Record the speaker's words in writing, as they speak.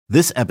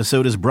This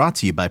episode is brought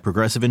to you by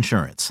Progressive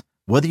Insurance.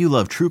 Whether you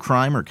love true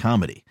crime or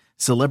comedy,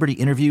 celebrity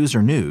interviews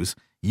or news,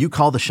 you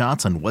call the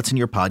shots on what's in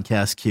your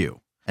podcast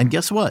queue. And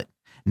guess what?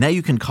 Now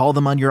you can call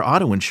them on your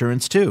auto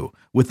insurance too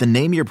with the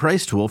Name Your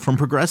Price tool from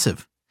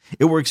Progressive.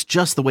 It works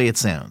just the way it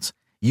sounds.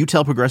 You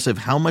tell Progressive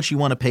how much you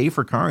want to pay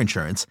for car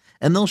insurance,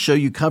 and they'll show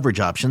you coverage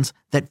options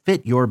that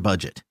fit your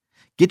budget.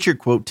 Get your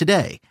quote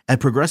today at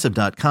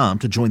Progressive.com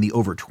to join the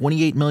over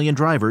 28 million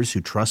drivers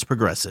who trust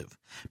Progressive.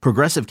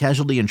 Progressive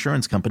Casualty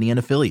Insurance Company and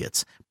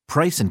Affiliates.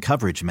 Price and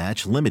coverage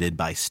match limited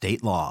by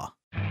state law.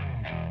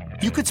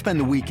 You could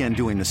spend the weekend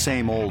doing the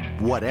same old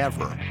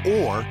whatever,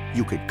 or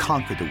you could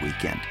conquer the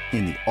weekend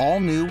in the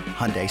all-new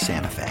Hyundai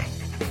Santa Fe.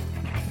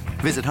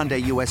 Visit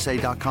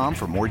HyundaiUSA.com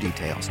for more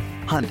details.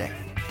 Hyundai,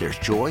 there's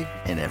joy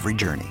in every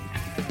journey.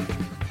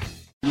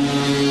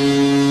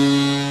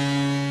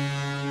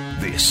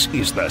 This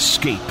is the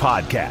Skate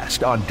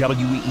Podcast on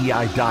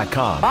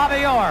WEEI.com.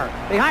 Bobby Orr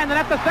behind the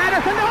net to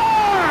Sanderson. Orr!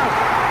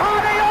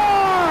 Bobby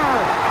Orr!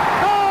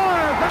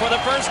 Orr! For the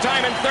first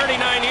time in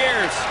 39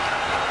 years,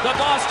 the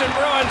Boston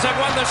Bruins have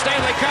won the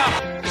Stanley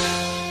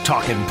Cup.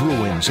 Talking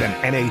Bruins and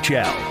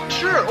NHL.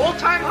 Sure,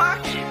 old-time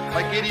hockey,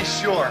 like Eddie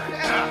Shore.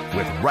 Yeah.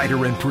 With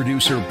writer and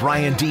producer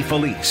Brian D.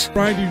 Felice.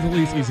 Brian D.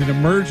 Felice is an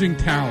emerging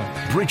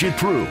talent. Bridget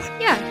Prue.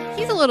 Yeah,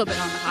 he's a little bit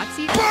on the hot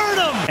seat. Burn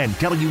him! And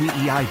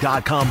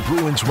WEEI.com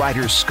Bruins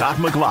writer Scott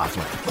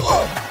McLaughlin.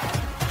 Oh,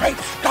 hey,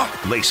 Scott.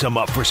 Lace him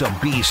up for some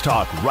Bees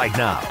talk right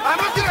now. I'm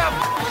looking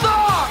at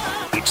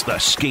song. It's the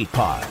Skate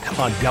Pod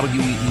on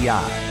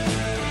WEEI.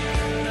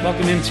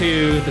 Welcome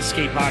into the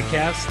Skate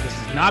Podcast.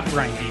 This is not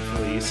Brian D.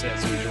 Felice,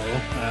 as usual.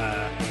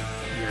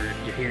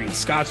 You're hearing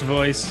Scott's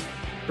voice.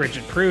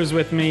 Bridget Prue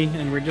with me,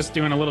 and we're just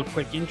doing a little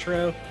quick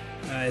intro.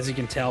 As you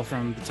can tell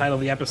from the title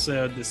of the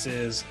episode, this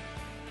is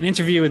an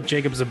interview with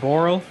Jakub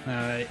Zboril.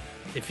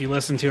 If you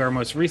listen to our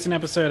most recent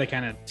episode, I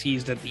kind of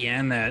teased at the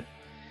end that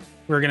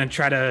we're going to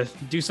try to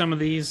do some of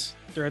these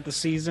throughout the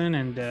season,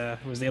 and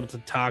was able to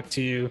talk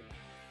to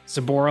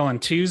Zboril on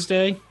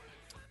Tuesday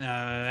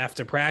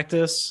after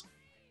practice.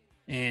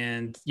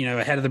 And, you know,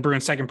 ahead of the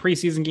Bruins' second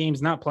preseason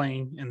games, not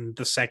playing in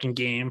the second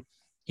game.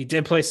 He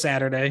did play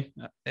Saturday,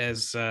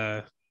 as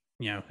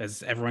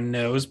as everyone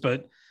knows,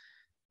 but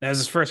that was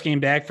his first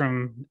game back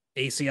from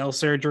ACL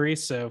surgery.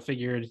 So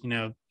figured,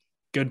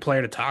 good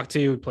player to talk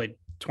to. He played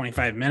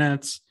 25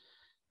 minutes.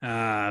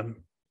 And,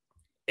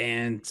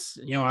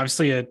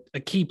 obviously a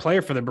key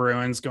player for the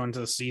Bruins going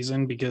into the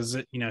season because,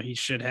 he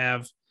should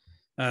have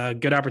a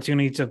good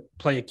opportunity to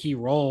play a key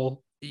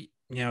role,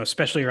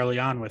 especially early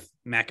on with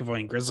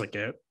McAvoy and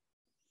Grzelcyk out.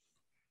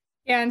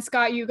 Yeah, and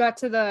Scott, you got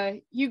to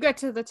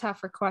the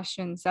tougher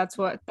questions. That's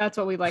what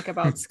we like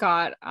about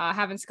Scott,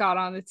 having Scott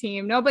on the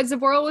team. No, but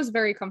Zboril was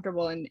very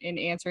comfortable in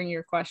answering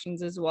your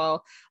questions as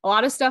well. A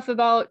lot of stuff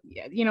about,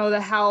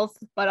 the health,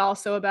 but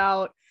also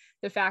about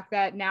the fact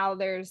that now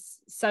there's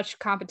such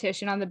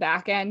competition on the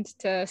back end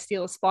to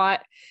steal a spot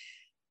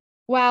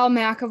while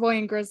McAvoy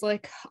and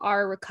Grzelcyk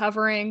are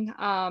recovering.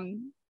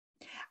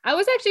 I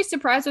was actually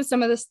surprised with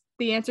some of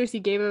the answers he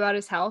gave about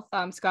his health.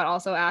 Scott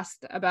also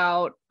asked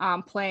about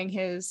playing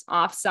his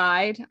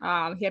offside.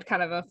 He had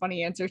kind of a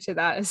funny answer to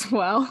that as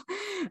well.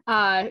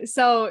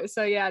 So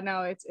yeah,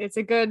 no, it's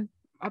a good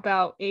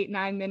about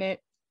 8-9 minute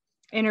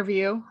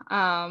interview.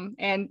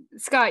 And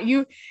Scott,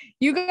 you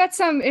got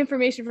some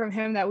information from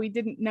him that we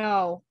didn't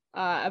know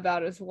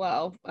about as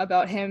well,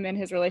 about him and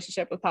his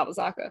relationship with Pavel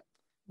Zacha.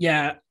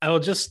 Yeah, I will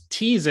just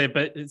tease it.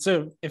 But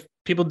so if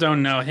people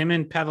don't know, him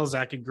and Pavel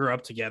Zacha grew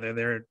up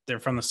together. They're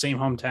from the same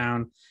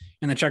hometown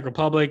in the Czech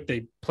Republic.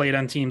 They played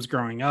on teams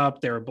growing up.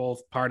 They were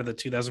both part of the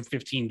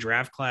 2015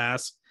 draft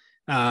class.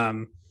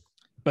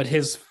 But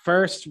his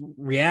first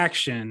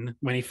reaction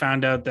when he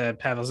found out that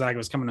Pavel Zacha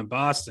was coming to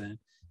Boston,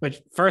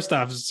 which first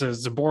off, so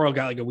Zboril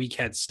got like a week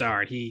head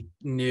start. He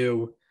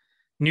knew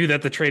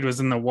that the trade was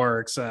in the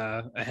works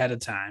ahead of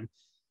time.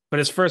 But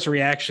his first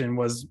reaction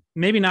was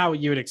maybe not what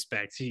you would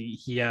expect.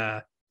 He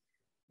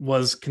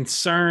was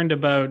concerned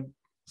about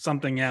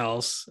something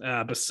else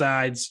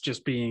besides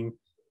just being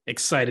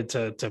excited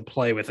to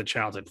play with a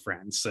childhood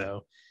friend.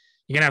 So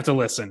you're gonna have to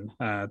listen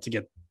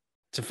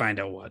to find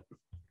out what.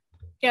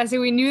 Yeah,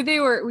 so we knew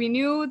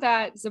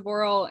that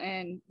Zboril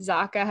and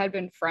Zacha had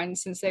been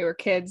friends since they were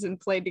kids and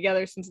played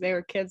together since they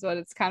were kids. But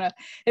it's kind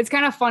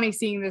of funny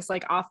seeing this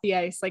like off the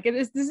ice. Like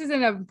this isn't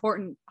an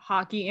important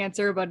hockey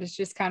answer, but it's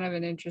just kind of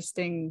an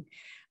interesting,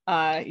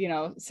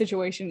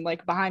 situation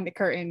like behind the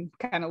curtain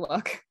kind of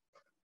look.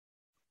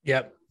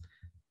 Yep.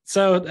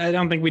 So I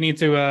don't think we need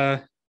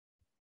to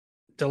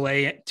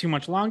delay it too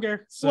much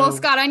longer. So, well,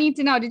 Scott, I need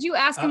to know. Did you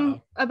ask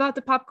him about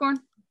the popcorn?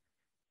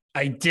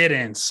 I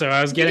didn't. So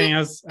I was getting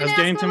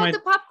to my the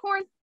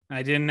popcorn.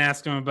 I didn't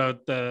ask him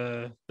about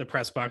the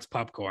press box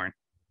popcorn.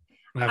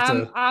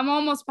 I'm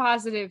almost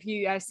positive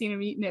I've seen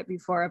him eating it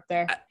before up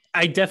there.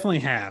 I definitely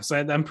have. So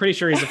I'm pretty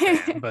sure he's a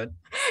fan, but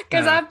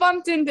because I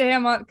bumped into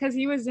him because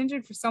he was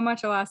injured for so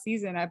much of last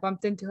season. I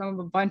bumped into him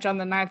a bunch on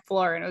the 9th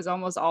floor, and it was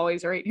almost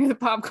always right near the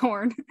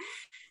popcorn.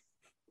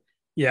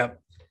 Yeah.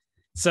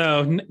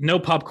 So no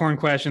popcorn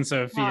question.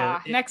 So if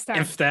next time,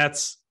 if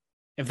that's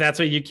if that's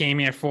what you came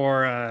here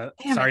for,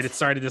 sorry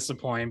to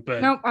disappoint,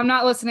 but nope, I'm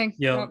not listening.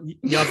 You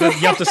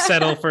have to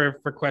settle for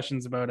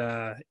questions about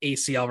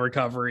ACL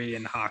recovery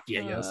and hockey,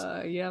 I guess.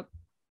 Yep.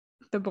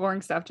 The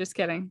boring stuff. Just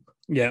kidding.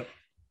 Yep.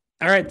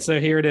 All right. So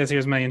here it is.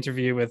 Here's my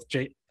interview with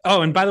Jake.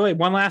 Oh, and by the way,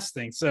 one last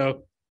thing.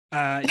 So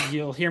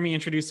you'll hear me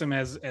introduce him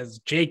as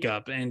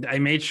Jacob, and I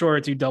made sure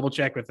to double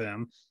check with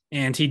him,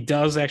 and he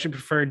does actually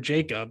prefer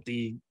Jacob,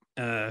 the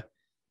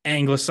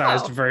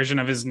anglicized version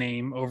of his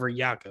name, over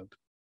Jakub.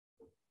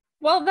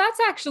 Well, that's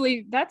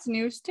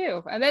news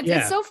too. And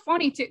it's so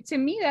funny to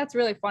me. That's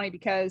really funny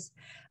because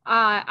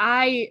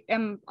I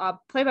am a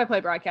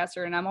play-by-play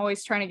broadcaster, and I'm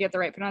always trying to get the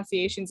right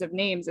pronunciations of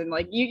names. And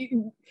like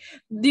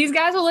these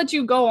guys will let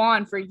you go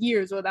on for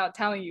years without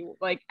telling you,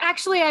 like,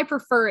 actually, I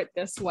prefer it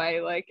this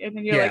way. Like, and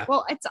then you're like,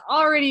 well, it's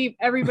already,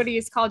 everybody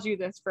has called you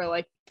this for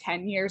like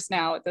 10 years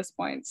now at this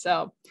point.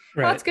 So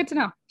that's good to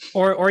know.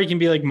 Or you can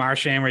be like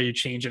Marchand, where you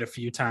change it a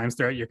few times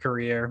throughout your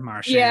career.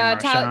 Marchand. Yeah.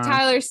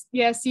 Tyler.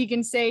 Yeah.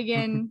 Sagan,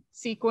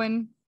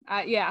 Sequin.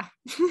 Yeah.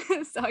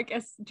 So I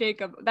guess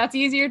Jacob, that's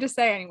easier to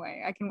say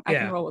anyway. I can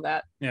roll with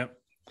that. Yep.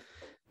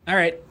 All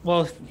right.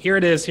 Well, here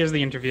it is. Here's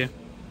the interview.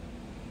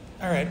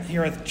 All right.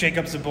 Here with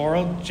Jakub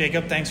Zboril.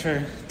 Jacob, thanks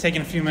for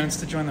taking a few minutes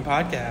to join the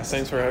podcast.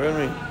 Thanks for having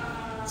me.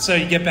 So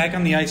you get back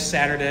on the ice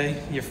Saturday,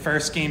 your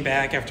first game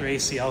back after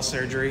ACL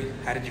surgery.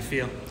 How did you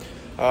feel?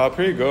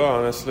 Pretty good,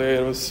 honestly.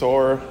 It was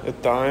sore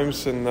at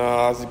times, and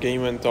as the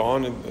game went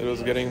on, it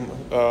was getting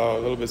a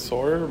little bit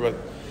sore. But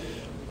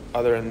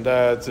other than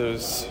that,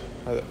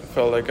 I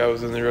felt like I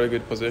was in a really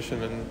good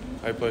position, and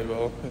I played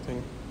well, I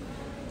think.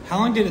 How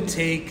long did it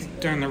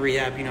take during the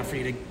rehab, for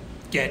you to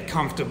get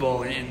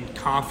comfortable and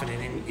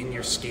confident in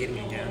your skating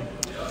again?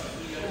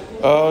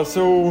 I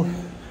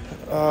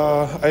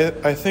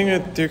think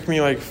it took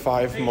me like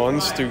 5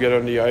 months to get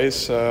on the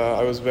ice.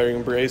 I was wearing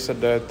a brace at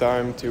that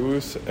time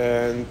too,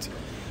 and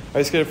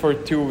I skated for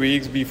 2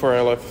 weeks before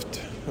I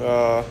left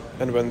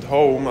and went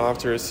home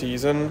after a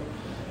season.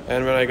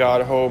 And when I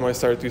got home, I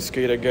started to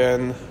skate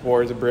again,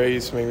 wore the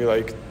brace maybe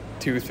like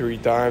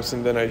 2-3 times,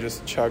 and then I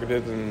just chugged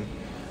it and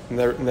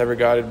never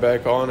got it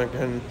back on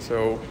again.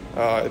 So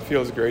it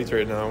feels great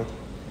right now.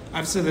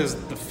 Obviously, there's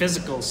the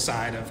physical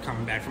side of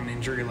coming back from an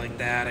injury like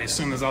that. I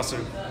assume there's also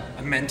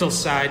a mental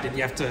side. Did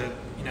you have to,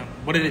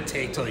 what did it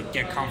take to like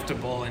get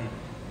comfortable and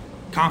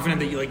confident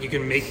that you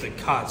can make the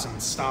cuts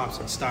and stops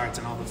and starts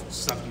and all the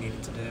stuff you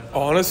needed to do?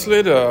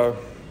 Honestly, the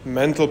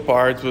mental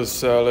part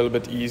was a little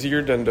bit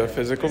easier than the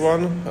physical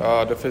one.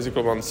 The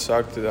physical one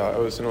sucked. I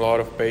was in a lot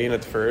of pain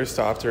at first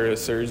after the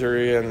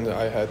surgery, and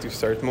I had to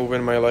start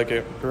moving my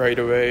leg right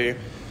away.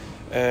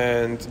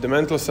 And the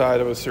mental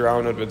side, I was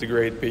surrounded with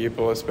great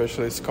people,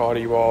 especially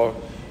Scotty Wall,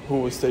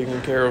 who was taking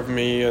care of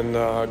me, and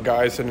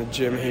guys in the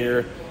gym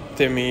here,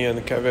 Timmy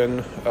and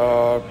Kevin.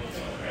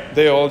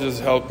 They all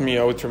just helped me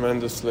out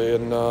tremendously.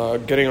 And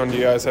getting on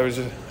the ice,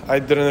 I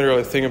didn't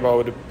really think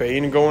about the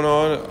pain going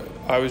on.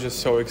 I was just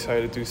so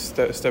excited to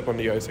step on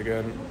the ice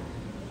again.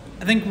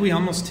 I think we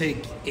almost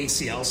take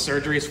ACL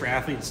surgeries for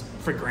athletes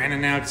for granted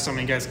now, because so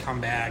many guys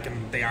come back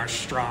and they are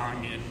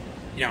strong and,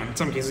 in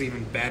some cases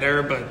even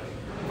better. But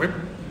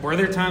were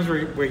there times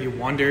where you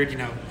wondered,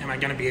 am I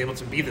going to be able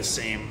to be the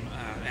same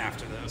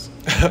after this?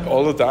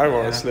 All the time,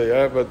 honestly,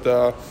 yeah. But,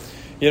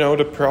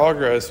 the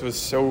progress was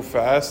so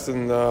fast,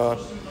 and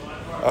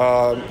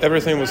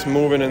everything was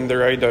moving in the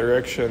right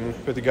direction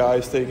with the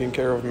guys taking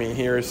care of me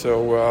here.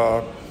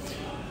 So,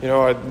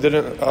 I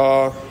didn't,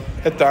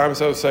 at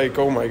times I was like,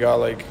 oh my God,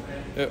 like,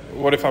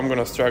 what if I'm going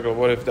to struggle?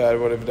 What if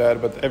that?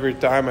 But every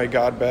time I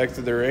got back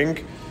to the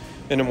rink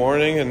in the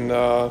morning and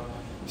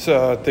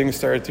so things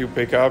started to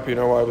pick up,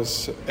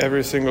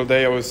 every single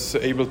day I was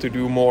able to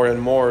do more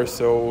and more.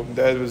 So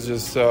that was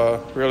just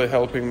really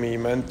helping me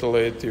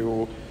mentally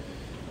to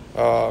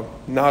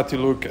not to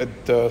look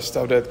at the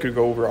stuff that could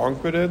go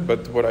wrong with it,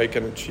 but what I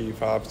can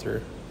achieve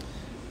after.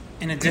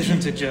 In addition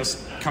to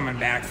just coming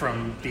back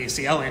from the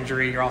ACL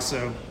injury, you're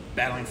also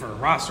battling for a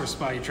roster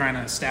spot. You're trying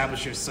to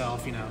establish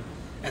yourself,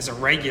 as a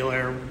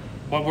regular.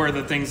 What were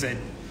the things that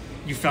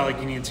you felt like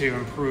you needed to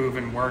improve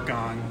and work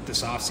on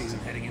this offseason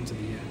heading into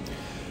the year?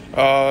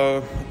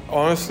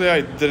 Honestly,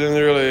 I didn't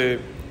really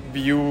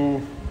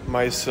view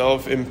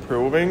myself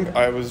improving.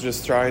 I was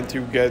just trying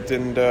to get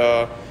in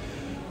the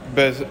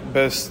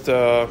best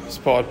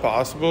spot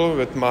possible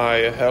with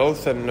my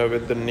health and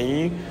with the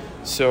knee.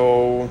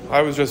 So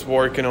I was just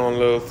working on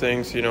little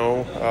things, getting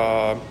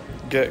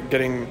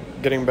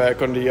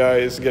back on the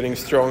ice, getting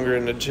stronger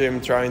in the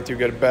gym, trying to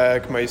get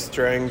back my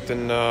strength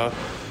and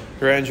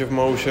range of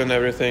motion,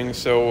 everything,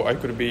 so I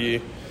could be,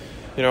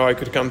 I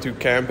could come to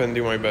camp and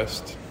do my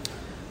best.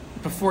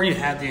 Before you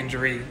had the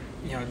injury,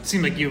 it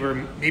seemed like you were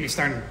maybe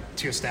starting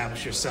to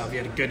establish yourself. You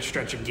had a good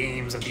stretch of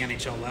games at the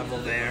NHL level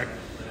there.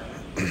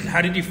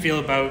 How did you feel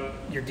about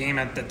your game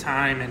at the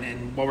time,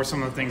 and what were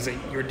some of the things that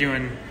you were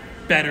doing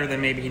better than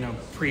maybe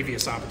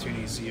previous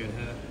opportunities you had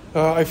had?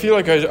 I feel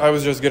like I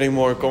was just getting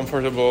more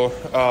comfortable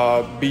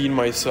being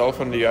myself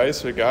on the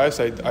ice with guys.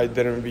 I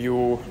didn't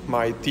view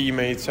my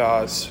teammates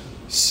as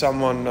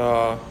someone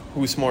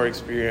who's more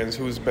experienced,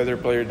 who's a better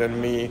player than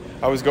me.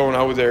 I was going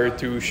out there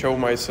to show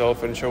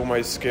myself and show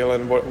my skill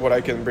and what I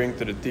can bring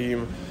to the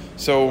team.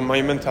 So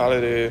my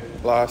mentality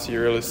last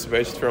year really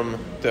switched from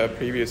the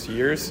previous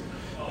years,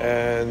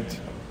 and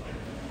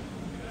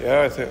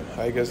yeah,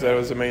 I guess that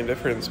was the main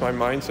difference, my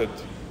mindset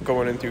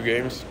going into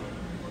games.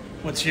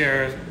 What's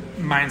your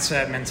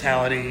mindset,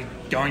 mentality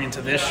going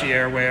into this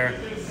year where,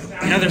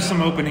 there's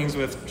some openings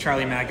with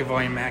Charlie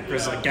McAvoy and Matt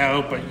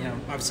Grizzly-Gout, but,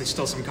 obviously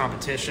still some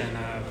competition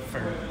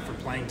for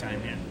playing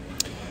time here?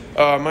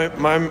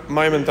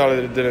 My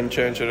mentality didn't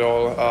change at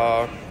all.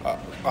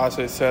 As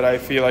I said, I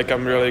feel like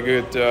I'm really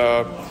good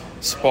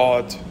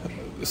spot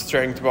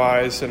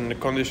strength-wise and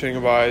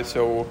conditioning-wise,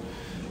 so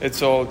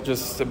it's all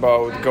just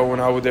about going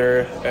out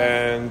there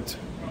and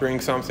bring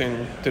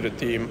something to the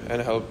team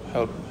and help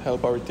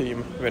our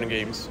team win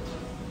games.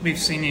 We've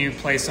seen you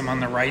play some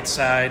on the right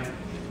side,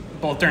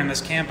 both during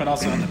this camp but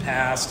also in the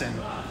past, and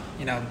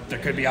there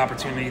could be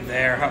opportunity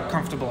there. How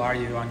comfortable are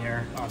you on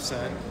your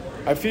offside?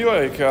 I feel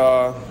like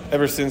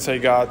ever since I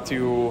got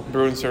to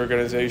Bruins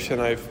organization,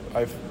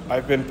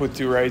 I've been put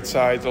to right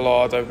side a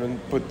lot. I've been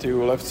put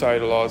to left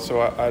side a lot, so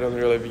I don't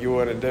really view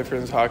any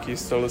difference. Hockey is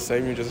still the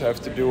same. You just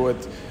have to do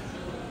it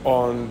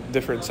on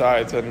different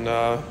sides, and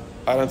I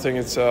don't think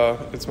it's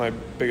my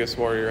biggest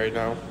worry right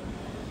now.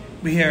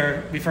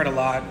 We've heard a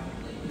lot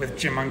with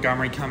Jim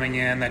Montgomery coming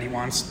in that he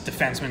wants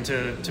defensemen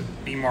to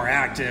be more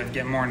active,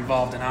 get more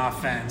involved in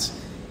offense.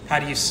 How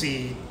do you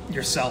see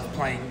yourself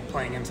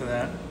playing into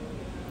that?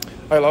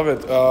 I love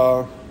it.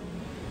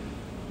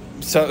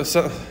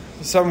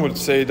 Some would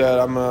say that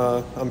I'm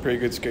a pretty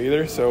good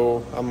skater,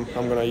 so I'm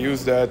gonna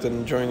use that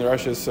and join the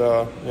rushes.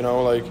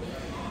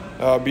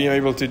 Being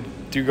able to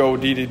go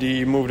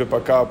D, move the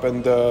puck up,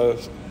 and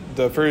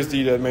the first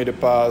D that made a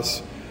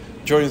pass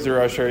joins the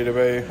rush right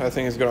away. I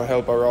think it's gonna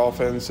help our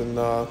offense, and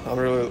I'm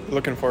really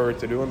looking forward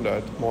to doing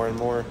that more and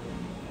more.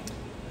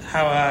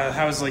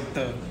 How is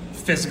the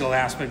physical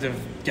aspect of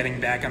getting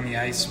back on the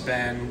ice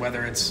been?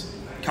 Whether it's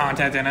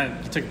contact,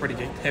 and you took a pretty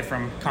good hit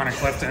from Connor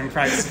Clifton in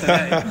practice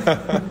today.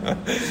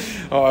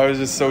 I was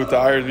just so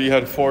tired. We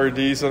had 4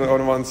 Ds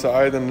on one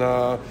side, and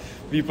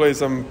we played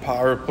some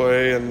power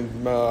play,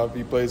 and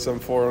we played some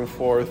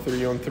 4-on-4,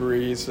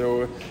 3-on-3.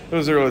 So it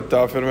was really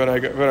tough. And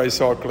when I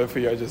saw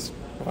Cliffy, I just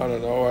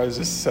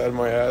sat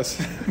my ass.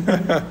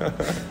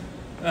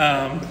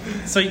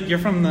 So you're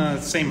from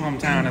the same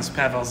hometown as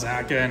Pavel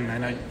Zacha, and I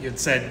know you had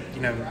said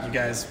you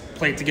guys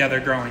played together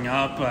growing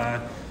up.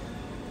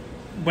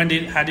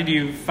 How did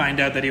you find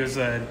out that he was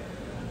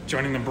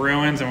joining the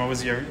Bruins, and what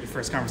was your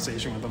first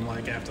conversation with him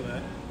like after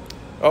that?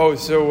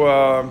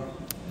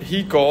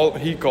 He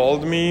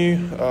called me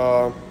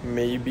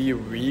maybe a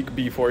week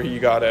before he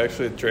got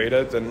actually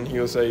traded, and he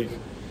was like,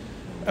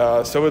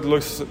 so it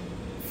looks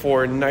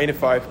for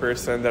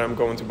 95% that I'm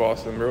going to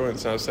Boston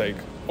Bruins. And I was like,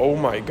 oh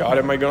my God,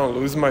 am I going to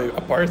lose my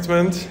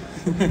apartment?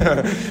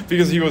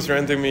 Because he was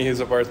renting me his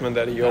apartment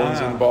that he owns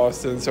in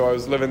Boston, so I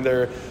was living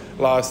there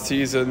last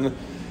season.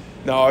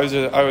 No, I was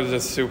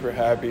just super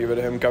happy with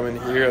him coming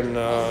here, and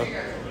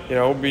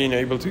being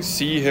able to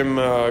see him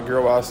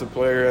grow as a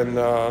player, and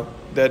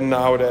then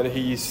now that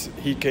he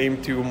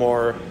came to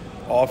more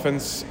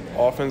offensive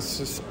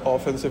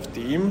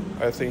team,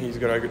 I think he's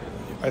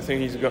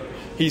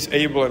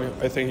able, and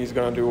I think he's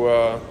gonna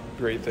do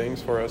great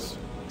things for us.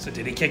 So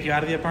did he kick you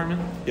out of the apartment?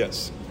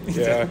 Yes.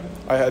 Yeah,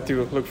 I had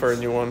to look for a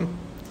new one.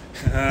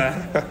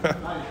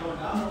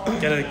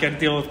 Get a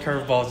deal with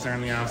curveballs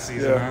during the off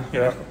season, huh?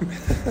 Yeah.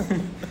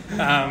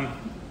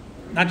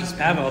 Not just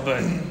Pavel,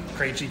 but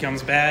Krejci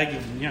comes back.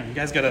 You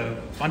guys got a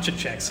bunch of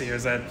checks here.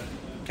 Is that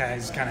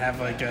guys kind of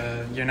have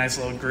your nice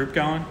little group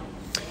going?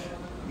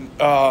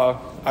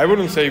 I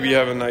wouldn't say we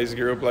have a nice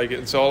group.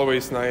 It's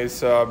always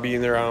nice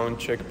being around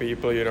Czech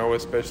people,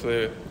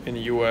 especially in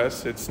the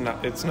U.S. It's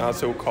not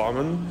so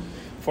common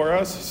for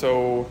us.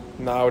 So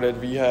now that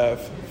we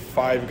have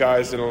 5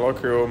 guys in the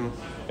locker room,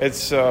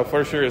 it's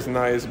for sure it's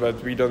nice,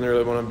 but we don't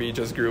really want to be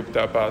just grouped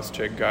up as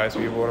Czech guys.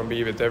 We want to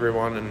be with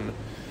everyone and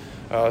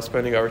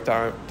spending our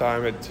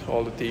time with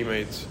all the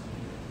teammates.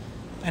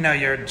 I know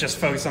you're just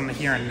focused on the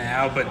here and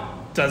now, but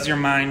does your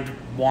mind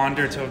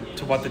wander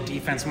to what the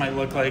defense might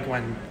look like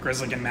when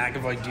Grizzly and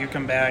McAvoy do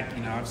come back?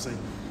 Obviously,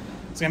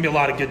 it's going to be a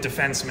lot of good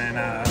defensemen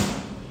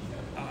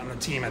on the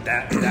team at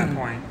that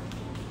point.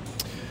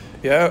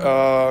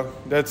 Yeah,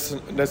 that's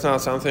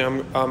not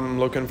something I'm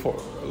looking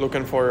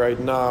for right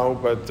now,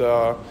 but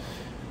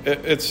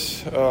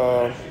it's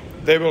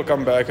they will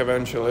come back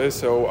eventually.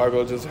 So I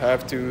will just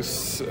have to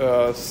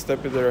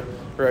step with the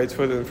right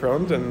foot in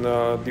front and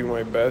do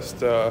my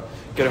best,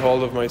 get a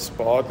hold of my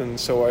spot, and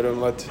so I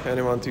don't let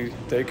anyone to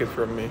take it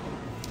from me.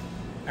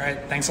 All right,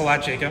 thanks a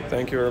lot, Jacob.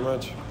 Thank you very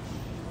much.